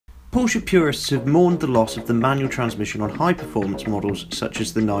Porsche purists have mourned the loss of the manual transmission on high-performance models such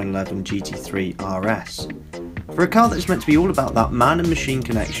as the 911 GT3 RS. For a car that is meant to be all about that man and machine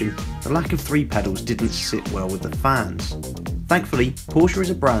connection, the lack of 3 pedals didn't sit well with the fans. Thankfully, Porsche is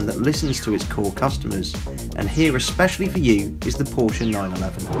a brand that listens to its core customers, and here especially for you is the Porsche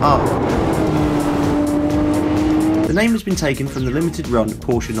 911R. The name has been taken from the limited run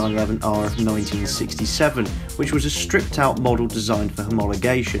Porsche 911R of 1967, which was a stripped out model designed for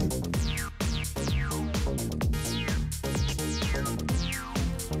homologation.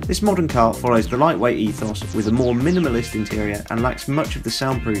 This modern car follows the lightweight ethos with a more minimalist interior and lacks much of the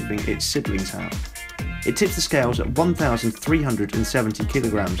soundproofing its siblings have. It tips the scales at 1,370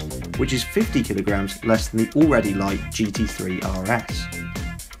 kg, which is 50 kg less than the already light GT3 RS.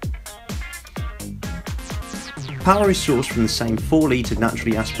 Power is sourced from the same 4-litre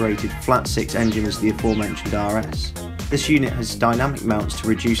naturally aspirated flat-6 engine as the aforementioned RS. This unit has dynamic mounts to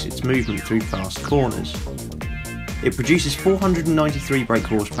reduce its movement through fast corners. It produces 493 brake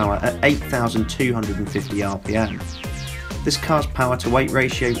horsepower at 8,250 RPM. This car's power to weight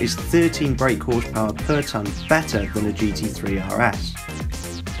ratio is 13 brake horsepower per tonne better than a GT3 RS.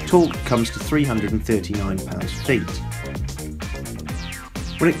 Torque comes to 339 pounds-feet.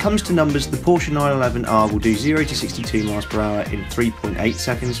 When it comes to numbers, the Porsche 911R will do 0 to 62 miles per hour in 3.8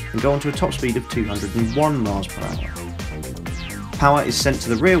 seconds and go on to a top speed of 201 miles per hour. Power is sent to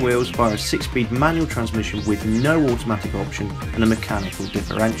the rear wheels via a 6-speed manual transmission with no automatic option and a mechanical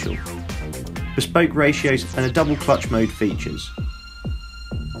differential. Bespoke ratios and a double clutch mode features.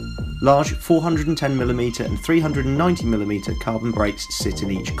 Large 410mm and 390mm carbon brakes sit in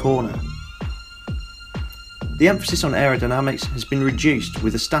each corner. The emphasis on aerodynamics has been reduced,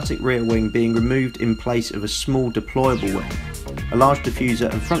 with a static rear wing being removed in place of a small deployable wing. A large diffuser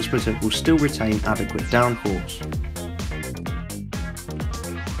and front splitter will still retain adequate downforce.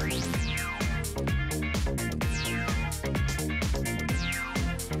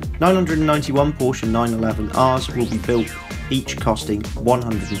 (991) Porsche 911Rs will be built, each costing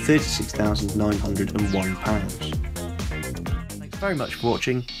 £136,901. Thanks very much for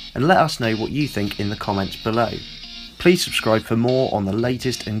watching, and let us know what you think in the comments below. Please subscribe for more on the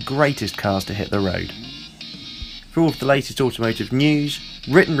latest and greatest cars to hit the road. For all of the latest automotive news,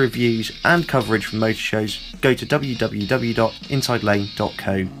 written reviews and coverage from motor shows, go to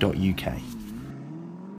www.insidelane.co.uk.